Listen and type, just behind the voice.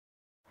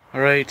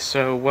Alright,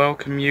 so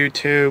welcome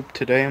YouTube.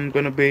 Today I'm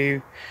gonna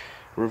be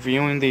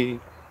reviewing the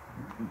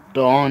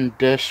Dawn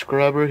dish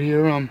scrubber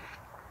here.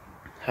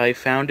 I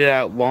found it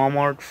at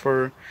Walmart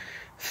for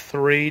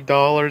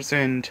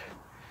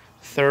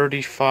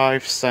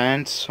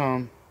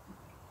 $3.35.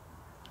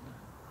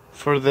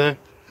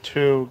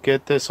 To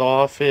get this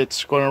off,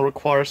 it's gonna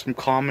require some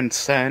common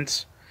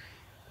sense.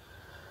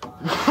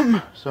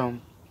 So,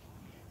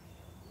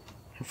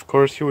 of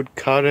course, you would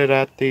cut it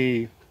at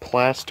the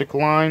plastic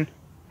line.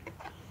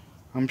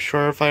 I'm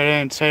sure if I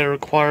didn't say it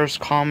requires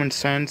common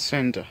sense,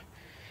 and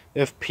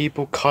if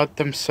people cut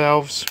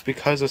themselves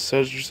because of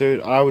scissors,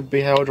 I would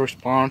be held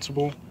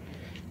responsible.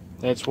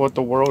 That's what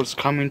the world is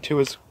coming to,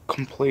 is a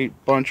complete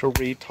bunch of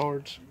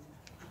retards.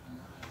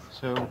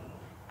 So,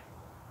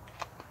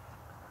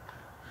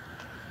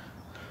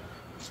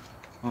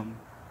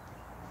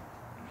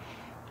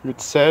 it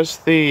says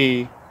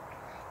the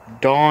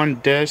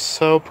Dawn dish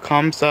soap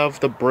comes out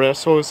of the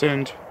bristles,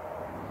 and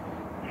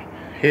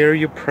here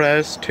you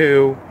press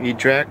to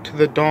eject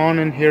the Dawn,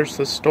 and here's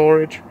the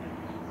storage.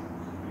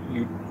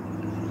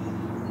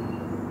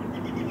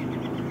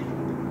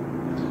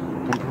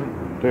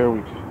 There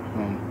we go.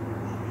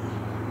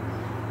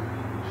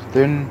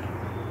 Then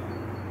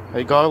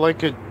I got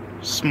like a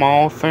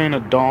small thing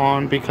of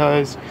Dawn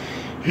because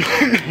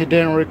it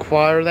didn't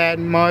require that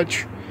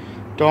much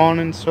Dawn,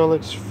 and so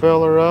let's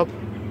fill her up.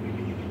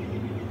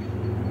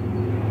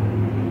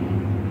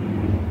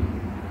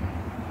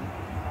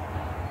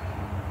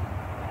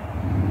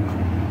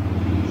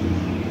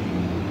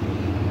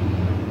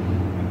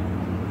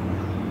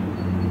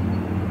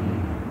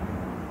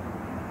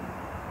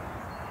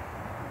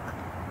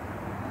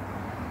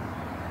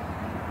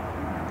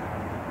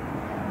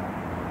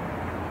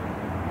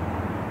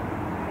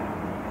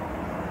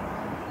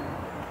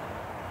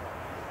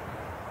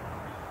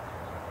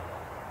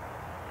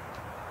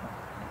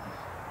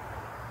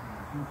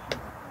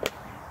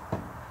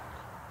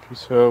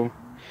 So,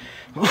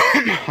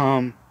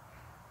 I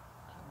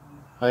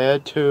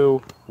had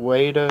to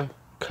wait a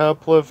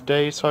couple of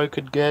days so I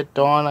could get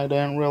Dawn. I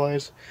didn't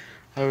realize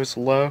I was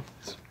low.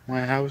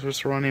 My house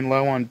was running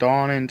low on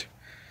Dawn, and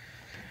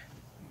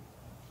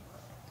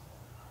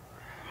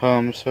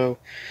so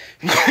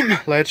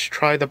let's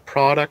try the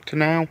product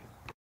now.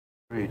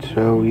 Right,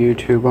 so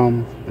YouTube,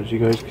 as you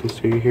guys can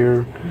see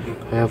here,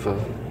 I have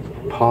a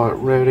pot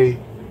ready,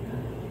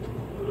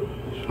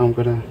 so I'm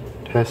gonna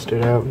test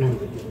it out now.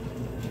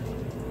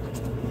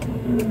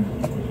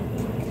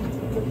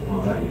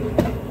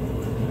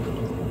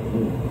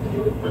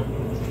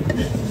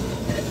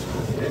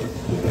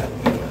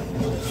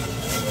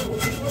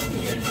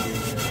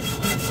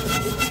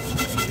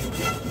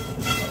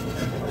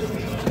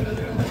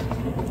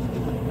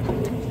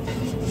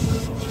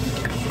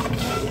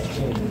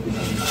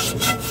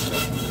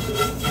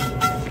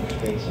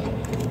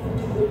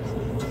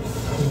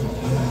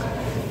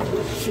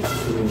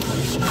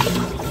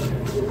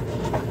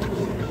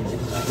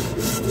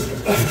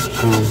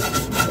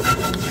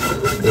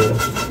 The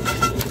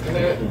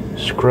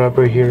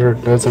scrubber here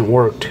doesn't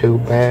work too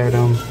bad.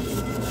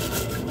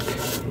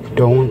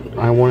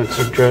 I wouldn't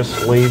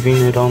suggest leaving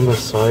it on the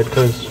side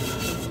because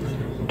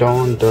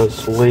Dawn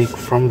does leak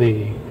from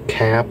the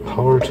cap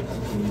part.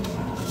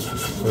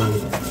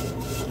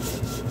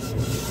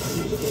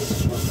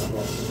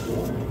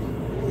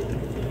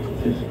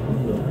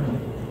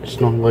 It's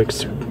not like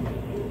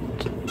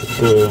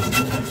the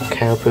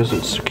cap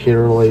isn't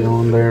securely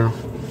on there,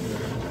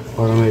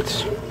 but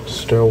it's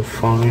still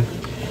fine.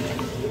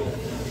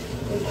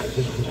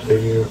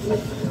 Here.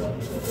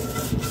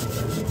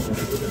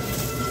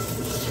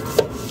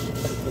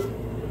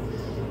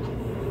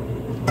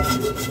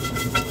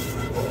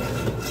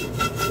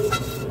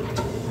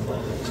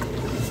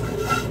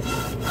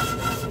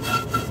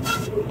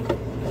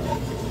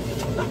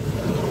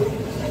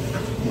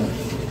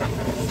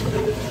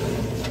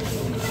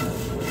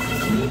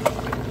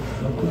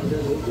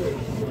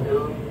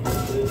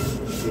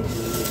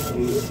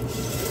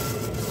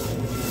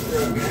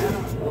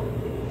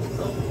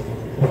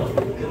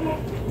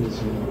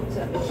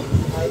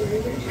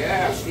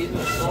 Yeah, he's in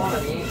the sauna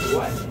and he ain't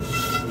sweat.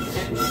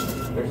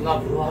 There's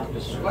nothing left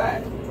to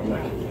sweat.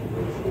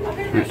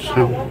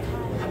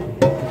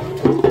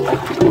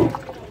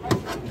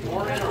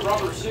 Born in a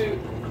rubber suit,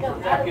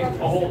 fucking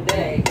a whole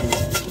day.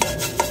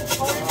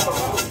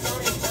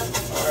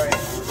 Alright,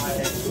 my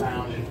head's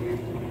pounded.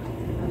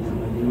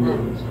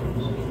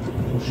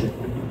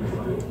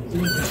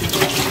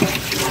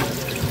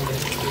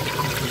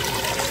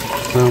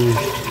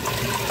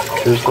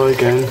 Just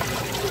like any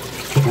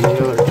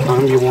other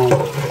time, you won't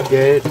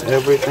get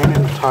everything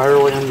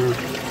entirely on your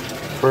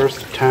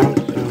first attempt.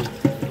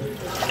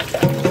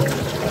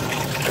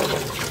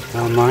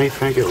 So, I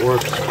think it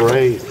works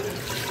great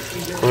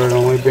for it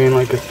only being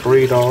like a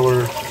 $3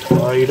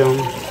 item.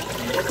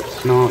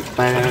 It's not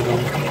bad.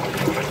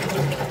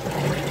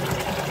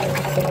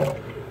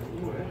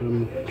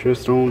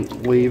 Just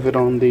don't leave it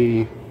on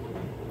the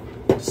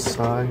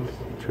side.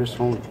 Just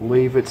don't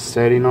leave it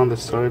sitting on the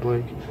side.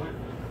 Like,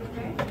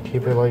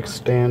 keep it like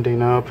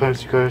standing up,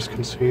 as you guys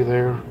can see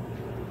there.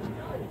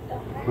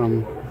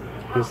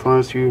 As long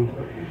as you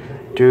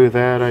do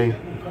that,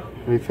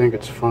 I think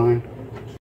it's fine.